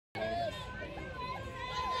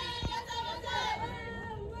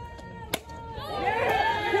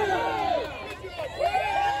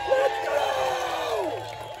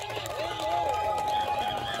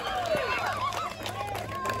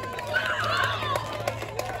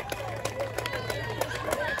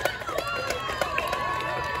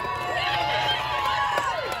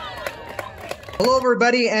Hello,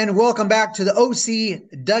 everybody, and welcome back to the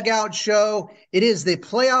OC Dugout Show. It is the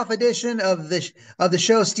playoff edition of the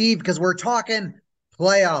show, Steve, because we're talking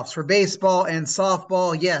playoffs for baseball and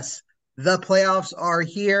softball. Yes, the playoffs are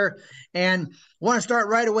here, and I want to start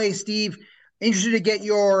right away, Steve. Interested to get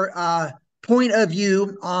your point of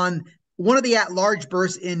view on one of the at-large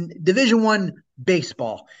berths in Division One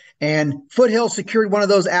baseball, and Foothill secured one of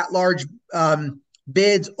those at-large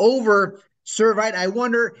bids over Servite. I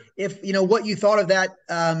wonder if what you thought of that.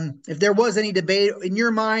 If there was any debate in your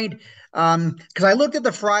mind, because I looked at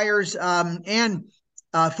the Friars and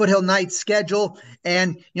Foothill Knights schedule,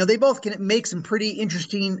 and they both can make some pretty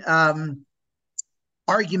interesting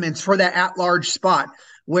arguments for that at-large spot.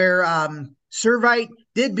 Where Servite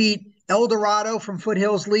did beat El Dorado from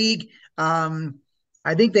Foothill's league.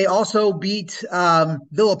 I think they also beat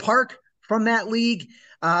Villa Park from that league.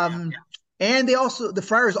 And the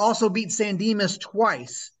Friars also beat San Dimas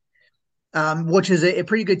twice, which is a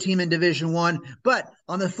pretty good team in Division One. But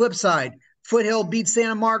on the flip side, Foothill beat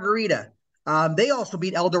Santa Margarita. They also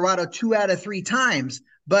beat El Dorado 2 out of 3 times,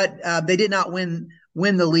 but they did not win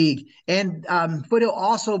the league. And Foothill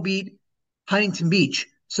also beat Huntington Beach.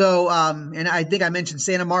 So, and I think I mentioned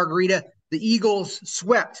Santa Margarita. The Eagles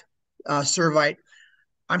swept Servite.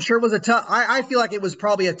 I'm sure it was a tough. I feel like it was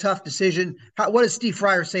probably a tough decision. What does Steve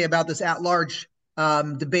Fryer say about this at-large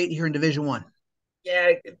debate here in Division One?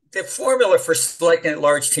 Yeah, the formula for selecting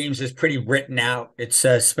at-large teams is pretty written out. It's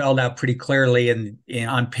spelled out pretty clearly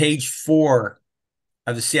on page 4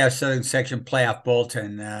 of the CIF Southern Section Playoff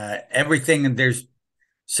Bulletin. Everything, and there's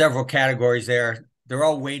several categories there. They're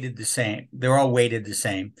all weighted the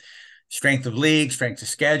same. Strength of league, strength of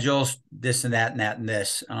schedules, this and that and that and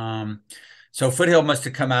this. So Foothill must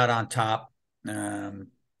have come out on top in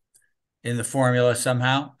the formula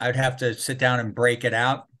somehow. I'd have to sit down and break it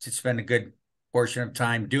out to spend a good portion of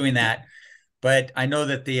time doing that. But I know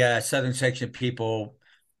that the Southern Section people,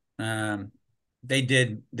 they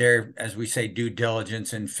did their, as we say, due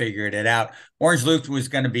diligence and figured it out. Orange Lutheran was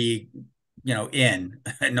going to be, in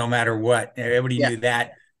no matter what. Everybody knew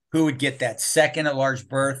that. Who would get that second at-large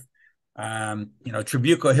berth?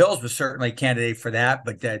 Trabuco Hills was certainly a candidate for that,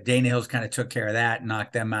 but Dana Hills kind of took care of that and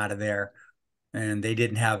knocked them out of there. And they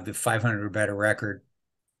didn't have the 500 or better record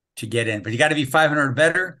to get in. But you got to be 500 or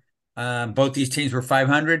better. Both these teams were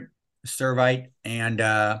 500, Servite and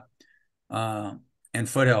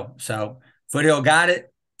Foothill. So Foothill got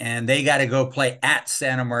it, and they got to go play at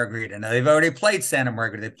Santa Margarita. Now, they've already played Santa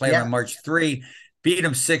Margarita. They played on March 3, beat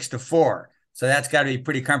them 6-4. So that's got to be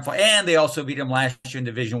pretty comfortable. And they also beat them last year in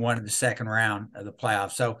Division One in the second round of the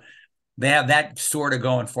playoffs. So they have that sort of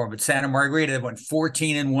going for them. But Santa Margarita went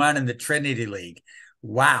 14-1 in the Trinity League.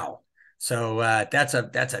 Wow. So that's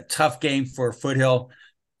a tough game for Foothill.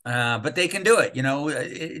 But they can do it.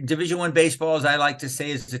 Division One baseball, as I like to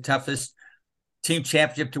say, is the toughest team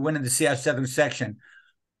championship to win in the CIF Southern Section.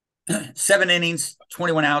 7 innings,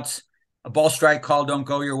 21 outs, a ball strike call don't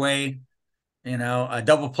go your way. A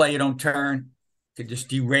double play you don't turn could just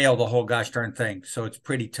derail the whole gosh darn thing. So it's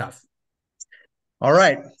pretty tough. All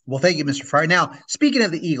right. Well, thank you, Mr. Fryer. Now, speaking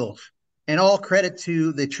of the Eagles, and all credit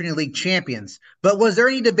to the Trinity League champions, but was there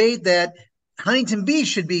any debate that Huntington Beach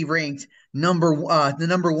should be ranked the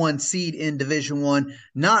number 1 seed in Division One,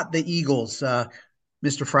 not the Eagles,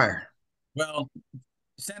 Mr. Fryer? Well,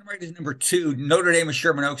 Santa Margarita is number 2. Notre Dame and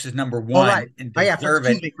Sherman Oaks is number 1. All right. And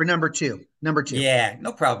Excuse me, for number two. Number 2. Yeah,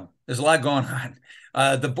 no problem. There's a lot going on.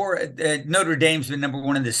 Notre Dame's been number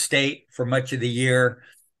 1 in the state for much of the year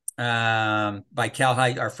by Cal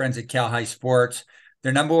High, our friends at Cal High Sports.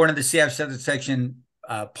 They're number 1 in the CIF Southern Section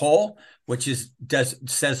poll, which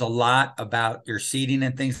says a lot about your seeding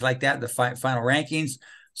and things like that, the final rankings.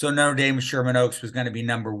 So Notre Dame and Sherman Oaks was going to be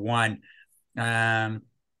number 1.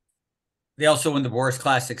 They also won the Boris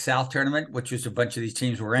Classic South tournament, which was a bunch of these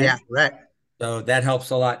teams were in. Yeah, right. So that helps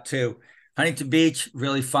a lot too. Huntington Beach,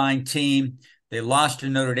 really fine team. They lost to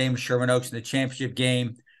Notre Dame and Sherman Oaks in the championship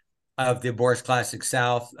game of the Boris Classic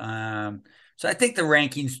South. So I think the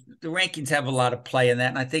rankings have a lot of play in that,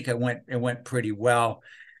 and I think it went pretty well.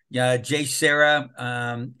 Jay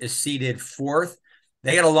Sarah is seeded 4th.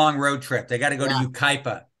 They got a long road trip. They got to go to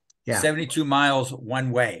Yucaipa, 72 miles one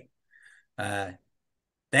way.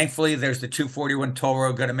 Thankfully, there's the 241 toll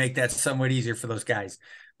road, going to make that somewhat easier for those guys.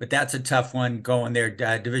 But that's a tough one going there.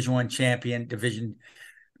 Division One champion, Division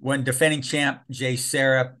One defending champ, Jay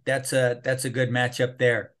Sarah. That's a good matchup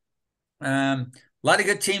there. A lot of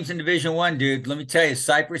good teams in Division One, dude. Let me tell you,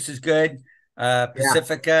 Cypress is good.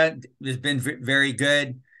 Pacifica has been very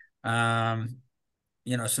good. Some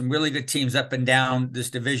really good teams up and down this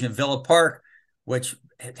division. Villa Park which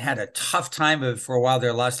had a tough time of for a while. They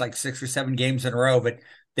lost like 6 or 7 games in a row, but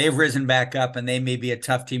they've risen back up, and they may be a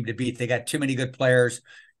tough team to beat. They got too many good players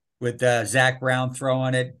with Zach Brown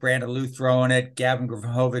throwing it, Brandon Lou throwing it, Gavin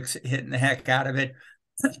Gravovic hitting the heck out of it.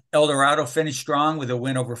 El Dorado finished strong with a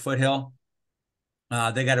win over Foothill.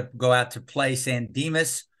 They got to go out to play San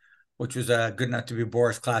Dimas, which was good enough to be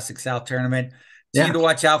Boris Classic South tournament. Team to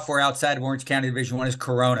watch out for outside of Orange County Division I is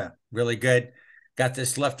Corona. Really good. Got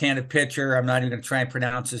this left-handed pitcher. I'm not even going to try and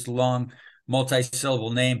pronounce his long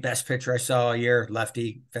multi-syllable name. Best pitcher I saw all year.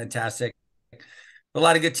 Lefty. Fantastic. A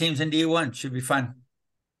lot of good teams in D1. Should be fun.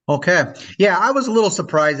 Okay. Yeah, I was a little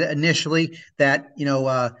surprised initially that,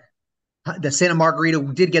 the Santa Margarita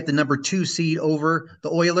did get the number 2 seed over the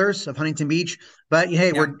Oilers of Huntington Beach. But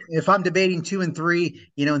hey, if I'm debating 2 and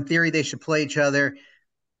 3, in theory they should play each other.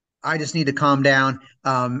 I just need to calm down.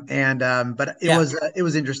 But it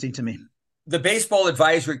was interesting to me. The Baseball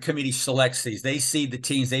Advisory Committee selects these. They see the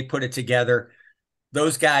teams, they put it together.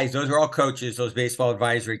 Those guys, those are all coaches, those Baseball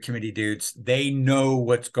Advisory Committee dudes. They know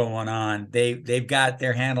what's going on. They've got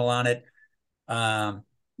their handle on it.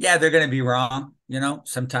 Yeah, they're going to be wrong.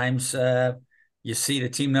 Sometimes you see the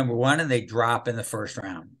team number 1 and they drop in the first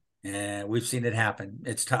round. And we've seen it happen.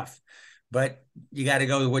 It's tough. But you got to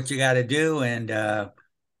go with what you got to do. And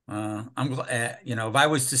I'm glad, if I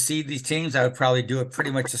was to seed these teams, I would probably do it pretty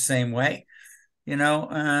much the same way.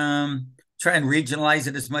 Try and regionalize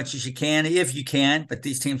it as much as you can, if you can. But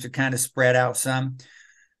these teams are kind of spread out some.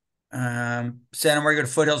 Santa Margarita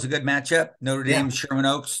Foothill is a good matchup. Notre Dame, Sherman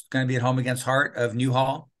Oaks going to be at home against Hart of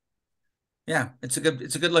Newhall. Yeah, it's a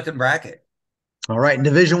good looking bracket. All right, and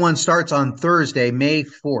Division I starts on Thursday, May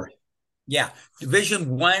 4th. Yeah,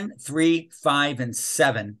 Division 1, 3, 5, and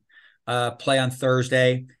 7 play on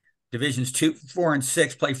Thursday. Divisions 2, 4, and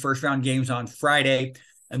 6 play first round games on Friday,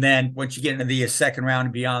 and then once you get into the second round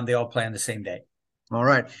and beyond, they all play on the same day. All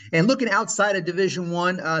right. And looking outside of Division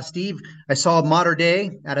I, Steve, I saw Mater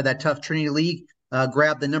Dei out of that tough Trinity League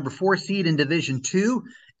grab the number 4 seed in Division II,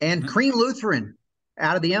 and Crean Lutheran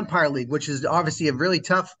out of the Empire League, which is obviously a really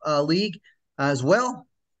tough league as well,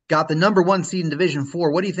 got the number 1 seed in Division IV.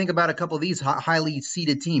 What do you think about a couple of these highly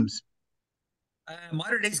seeded teams?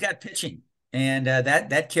 Mater Dei's got pitching, and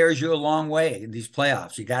that carries you a long way in these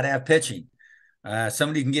playoffs. You got to have pitching.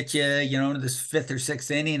 Somebody can get you, into this 5th or 6th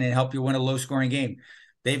inning and help you win a low-scoring game.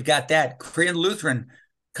 They've got that. Crean Lutheran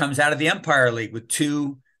comes out of the Empire League with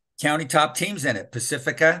 2 county top teams in it,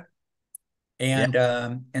 Pacifica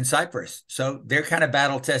and Cypress. So they're kind of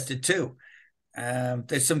battle-tested too.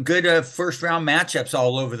 There's some good first-round matchups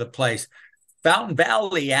all over the place. Fountain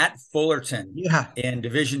Valley at Fullerton in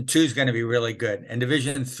Division II is going to be really good. And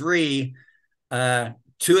Division III,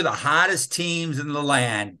 2 of the hottest teams in the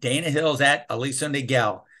land, Dana Hills at Aliso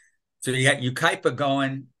Niguel. So you got Yucaipa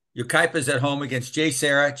going. Yucaipa's at home against J.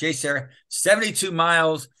 Sarah. J. Sarah, 72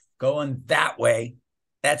 miles going that way.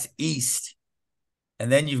 That's east.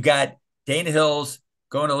 And then you've got Dana Hills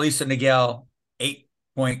going to Aliso Niguel,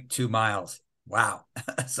 8.2 miles. Wow.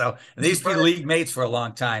 So these be league mates for a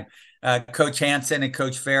long time. Coach Hansen and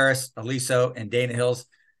Coach Ferris, Aliso and Dana Hills.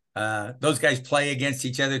 Those guys play against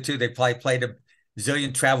each other too. They played a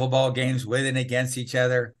zillion travel ball games with and against each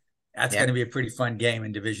other. That's going to be a pretty fun game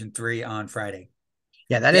in Division III on Friday.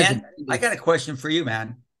 Yeah, that is. I got a question for you,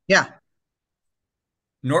 man. Yeah.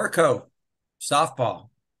 Norco, softball.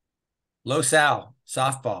 Los Al,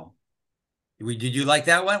 softball. Did you like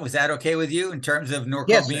that one? Was that okay with you in terms of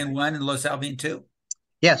Norco being 1 and Los Al being 2?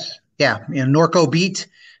 Yes. Yeah. Norco beat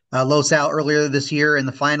Los Al earlier this year in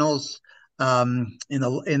the finals in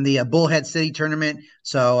the Bullhead City tournament.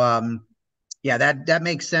 So, that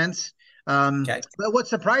makes sense. But what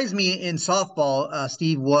surprised me in softball,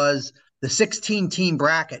 Steve, was the 16-team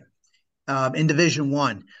bracket in Division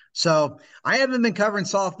I. So I haven't been covering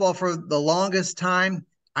softball for the longest time.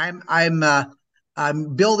 I'm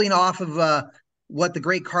building off of what the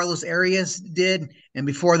great Carlos Arias did, and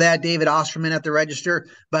before that, David Osterman at the Register.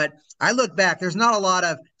 But I look back, there's not a lot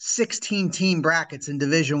of 16-team brackets in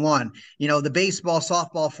Division I. The baseball,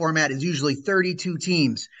 softball format is usually 32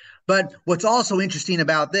 teams. But what's also interesting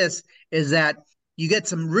about this is that you get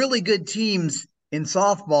some really good teams in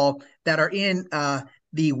softball that are in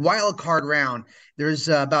the wild card round. There's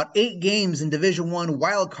about 8 games in Division I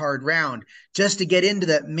wild card round just to get into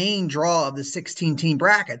the main draw of the 16-team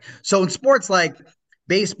bracket. So in sports like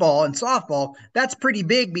baseball and softball, that's pretty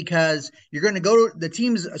big because you're going to go to the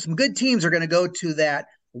teams. Some good teams are going to go to that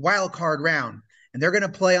wild card round, and they're going to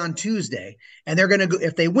play on Tuesday. And they're going to,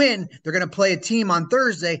 if they win, they're going to play a team on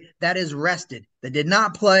Thursday that is rested, that did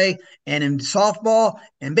not play. And in softball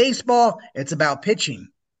and baseball, it's about pitching.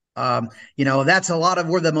 That's a lot of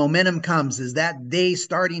where the momentum comes, is that day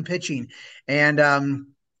starting pitching. And, a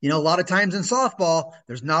lot of times in softball,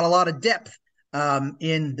 there's not a lot of depth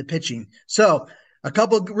in the pitching. So a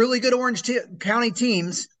couple of really good Orange County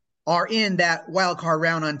teams are in that wild card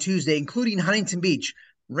round on Tuesday, including Huntington Beach,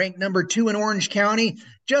 ranked number 2 in Orange County,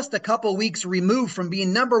 just a couple weeks removed from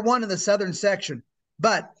being number 1 in the Southern section.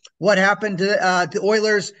 But what happened to the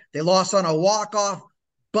Oilers? They lost on a walk-off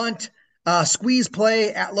bunt squeeze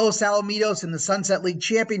play at Los Alamitos in the Sunset League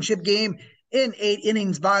Championship game in 8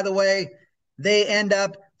 innings, by the way. They end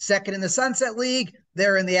up second in the Sunset League.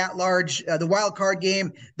 They're in the at-large, the wild card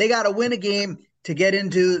game. They got to win a game to get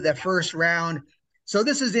into the first round. So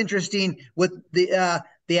this is interesting with the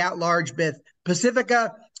at-large bid.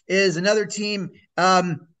 Pacifica is another team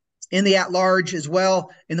in the at-large as well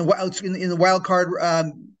in the wild card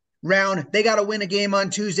round. They got to win a game on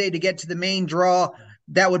Tuesday to get to the main draw.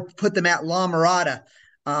 That would put them at La Mirada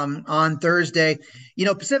on Thursday.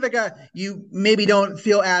 Pacifica, you maybe don't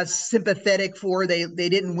feel as sympathetic for. They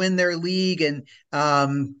didn't win their league, and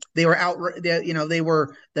they were out. They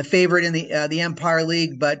were the favorite in the Empire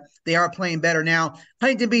League, but they are playing better now.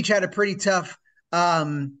 Huntington Beach had a pretty tough,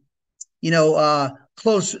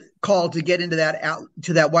 close call to get into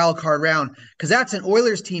that wild card round, because that's an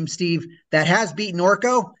Oilers team, Steve, that has beaten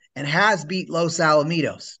Orco and has beat Los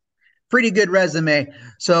Alamitos. Pretty good resume.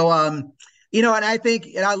 So, and I think,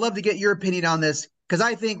 and I'd love to get your opinion on this, because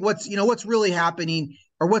I think what's really happening,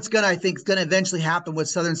 or what's going to eventually happen with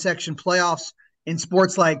Southern Section playoffs in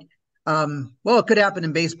sports like, it could happen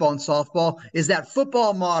in baseball and softball, is that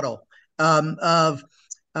football model of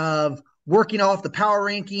working off the power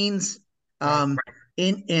rankings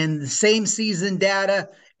in the same season data,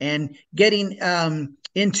 and getting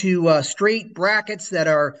into straight brackets that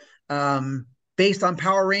are based on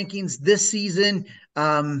power rankings this season,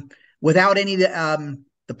 without any the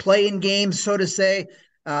play-in games, so to say.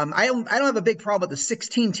 I don't have a big problem with the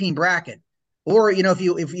 16-team bracket, or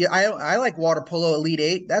I like water polo Elite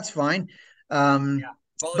 8. That's fine. But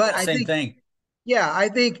I think thing. Yeah, I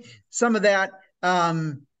think some of that.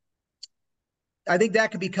 I think that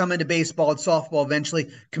could be coming to baseball and softball eventually.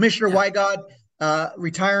 Commissioner Wygod,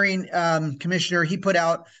 retiring commissioner, he put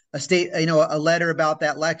out a letter about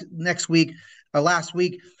that last week.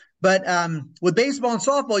 But with baseball and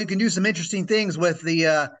softball, you can do some interesting things with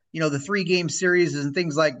the 3-game series and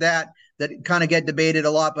things like that kind of get debated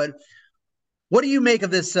a lot. But what do you make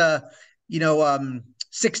of this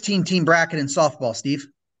 16-team bracket in softball, Steve?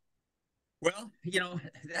 Well,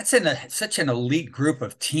 that's in such an elite group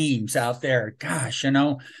of teams out there. Gosh,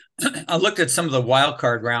 I looked at some of the wild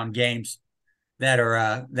card round games that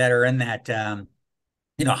are in that.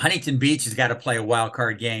 Huntington Beach has got to play a wild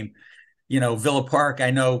card game. Villa Park, I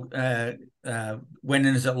know, went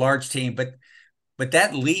in as a large team, but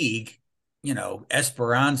that league,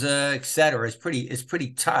 Esperanza, et cetera, is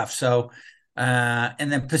pretty tough. So,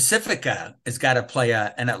 and then Pacifica has got to play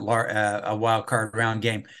a wild card round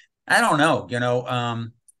game. I don't know,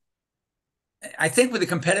 I think with the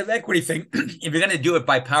competitive equity thing, if you're going to do it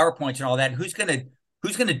by PowerPoints and all that, who's going to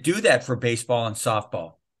do that for baseball and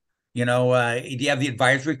softball? Do you have the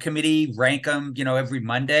advisory committee rank them, every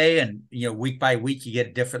Monday, and, week by week, you get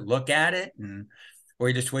a different look at it, or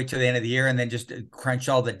you just wait till the end of the year and then just crunch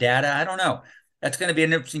all the data? I don't know. That's going to be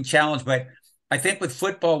an interesting challenge. But I think with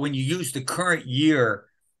football, when you use the current year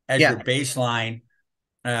as your baseline,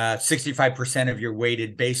 65% of your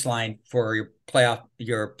weighted baseline for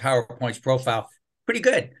your PowerPoints profile, pretty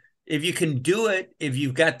good. If you can do it, if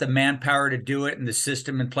you've got the manpower to do it and the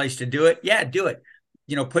system in place to do it, do it.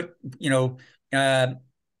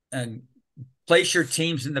 Place your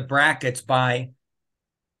teams in the brackets by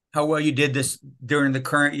how well you did this during the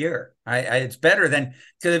current year. It's better than,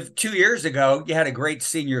 because 2 years ago you had a great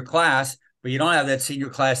senior class, but you don't have that senior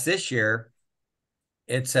class this year.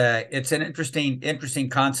 It's an interesting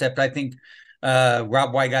concept. I think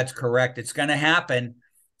Rob Wygott's correct. It's going to happen.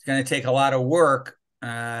 It's going to take a lot of work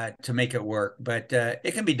to make it work, but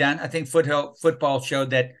it can be done. I think football showed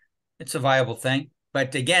that it's a viable thing.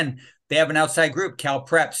 But again, they have an outside group,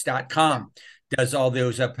 calpreps.com, does all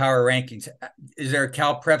those power rankings. Is there a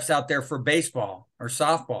CalPreps out there for baseball or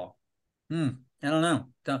softball? I don't know.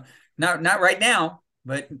 Not right now,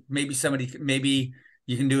 but maybe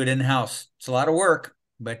you can do it in-house. It's a lot of work,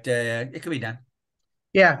 but it could be done.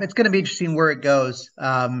 Yeah, it's going to be interesting where it goes.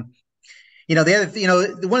 The other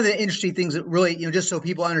one of the interesting things that really, just so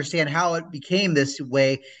people understand how it became this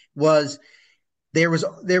way, was there was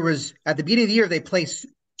at the beginning of the year, they placed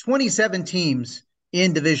 27 teams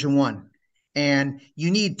in Division I, and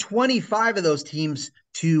you need 25 of those teams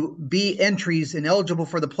to be entries and eligible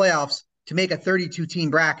for the playoffs to make a 32 team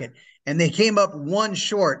bracket, and they came up one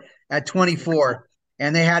short at 24,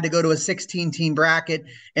 and they had to go to a 16 team bracket.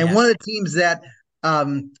 And Yeah. one of the teams that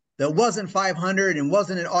that wasn't 500 and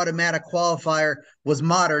wasn't an automatic qualifier was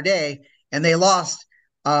Mater Dei, and they lost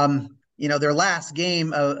their last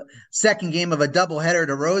game, second game of a doubleheader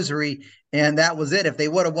to Rosary, and that was it. If they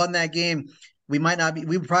would have won that game, we probably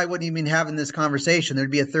wouldn't even be having this conversation. There'd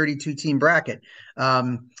be a 32 team bracket.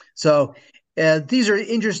 So these are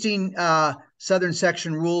interesting Southern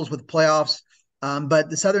Section rules with playoffs,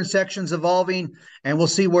 but the Southern Section's evolving, and we'll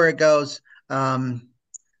see where it goes.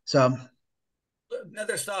 So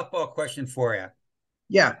another softball question for you.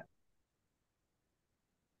 Yeah.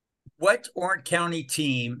 What Orange County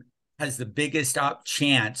team has the biggest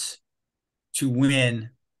chance to win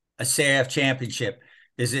a CIF championship?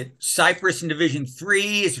 Is it Cypress in Division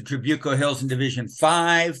 3? Is it Trabuco Hills in Division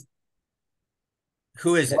 5?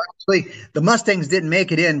 Who is it? Actually, the Mustangs didn't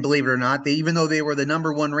make it in, believe it or not. Even though they were the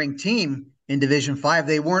 #1 ranked team in Division 5,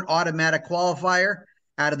 they weren't automatic qualifier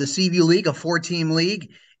out of the Seaview League, a 4-team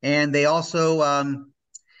league. And they also,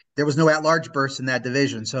 there was no at-large burst in that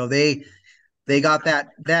division. So they got that.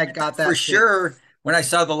 For sure. When I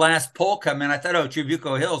saw the last poll come in, I thought, oh,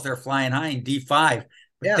 Trabuco Hills, they're flying high in D5.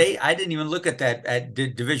 But I didn't even look at that at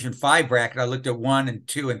Division 5 bracket. I looked at 1 and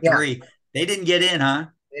 2 and 3. They didn't get in, huh?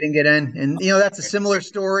 They didn't get in. And, that's a similar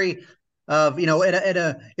story of,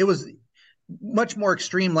 it was much more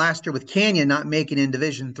extreme last year with Canyon not making in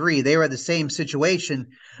Division 3. They were the same situation,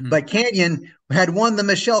 but Canyon had won the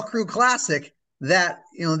Michelle Crew Classic that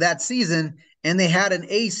season, and they had an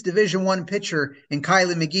ace Division 1 pitcher in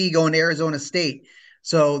Kylie McGee going to Arizona State.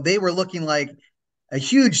 So they were looking like a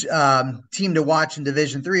huge team to watch in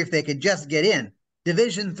Division 3 if they could just get in.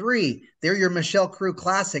 Division 3, they're your Michelle Crew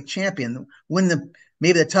Classic champion, win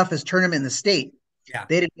maybe the toughest tournament in the state. Yeah.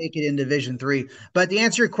 They didn't make it in Division 3. But to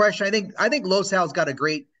answer your question, I think Los Al's got a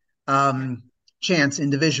great chance in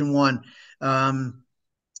Division 1.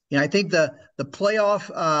 I think the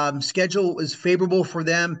playoff schedule is favorable for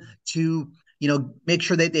them to make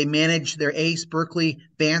sure that they manage their ace Berkeley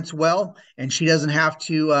Vance well, and she doesn't have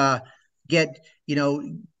to get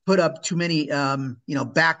put up too many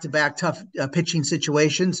back-to-back tough pitching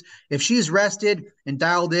situations. If she's rested and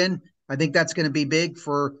dialed in, I think that's going to be big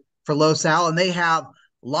for Los Al, and they have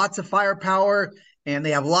lots of firepower and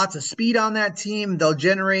they have lots of speed on that team. They'll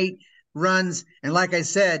generate runs, and like I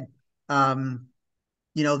said, they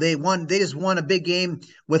just won a big game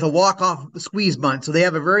with a walk-off squeeze bunt. So they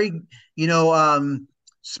have a very,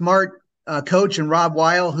 smart coach in Rob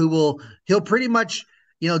Weil he'll pretty much,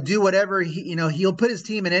 do whatever he'll put his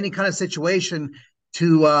team in any kind of situation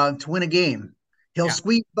to win a game. He'll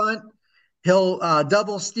squeeze bunt, he'll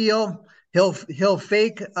double steal, he'll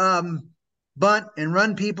fake bunt and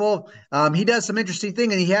run people. He does some interesting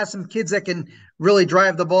thing, and he has some kids that can really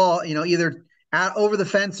drive the ball, either out over the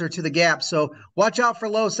fence or to the gap. So watch out for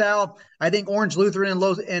Los Al. I think Orange Lutheran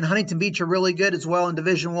and Huntington Beach are really good as well in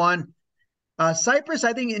Division 1. Cypress,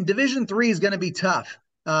 I think in Division 3 is going to be tough.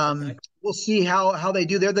 We'll see how they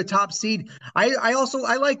do. They're the top seed. I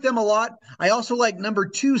like them a lot. I also like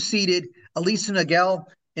 #2 seeded Elisa Nagel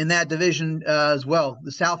in that division as well.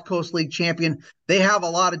 The South Coast League champion. They have a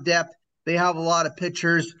lot of depth. They have a lot of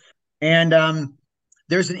pitchers. And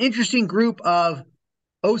there's an interesting group of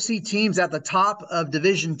OC teams at the top of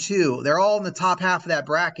Division 2. They're all in the top half of that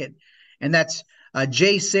bracket. And that's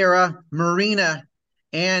J. Sarah, Marina,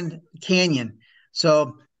 and Canyon.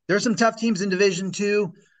 So there's some tough teams in Division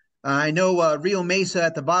 2. I know Rio Mesa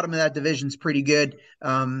at the bottom of that division is pretty good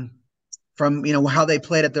from how they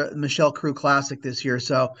played at the Michelle Crew Classic this year.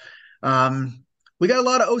 So we got a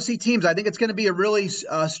lot of OC teams. I think it's going to be a really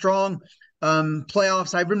strong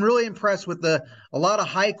playoffs. I've been really impressed with a lot of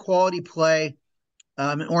high quality play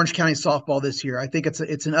in Orange County softball this year. I think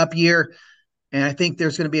it's an up year, and I think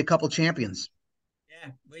there's going to be a couple champions.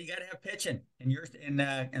 Yeah, well, you got to have pitching in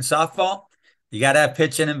softball. You got to have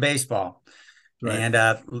pitching in baseball, right. And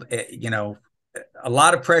a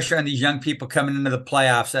lot of pressure on these young people coming into the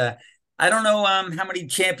playoffs. I don't know how many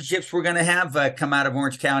championships we're going to have come out of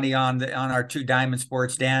Orange County on our 2 Diamond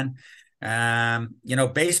Sports, Dan.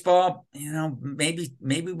 Baseball,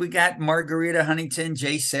 maybe we got Margarita Huntington,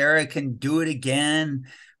 Jay Sarah can do it again,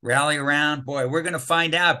 rally around. Boy, we're going to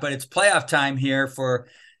find out, but it's playoff time here for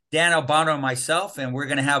Dan Albano and myself, and we're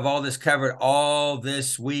going to have all this covered all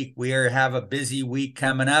this week. We have a busy week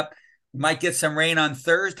coming up. We might get some rain on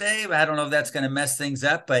Thursday. I don't know if that's going to mess things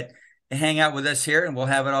up, but hang out with us here and we'll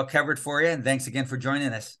have it all covered for you. And thanks again for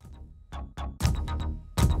joining us.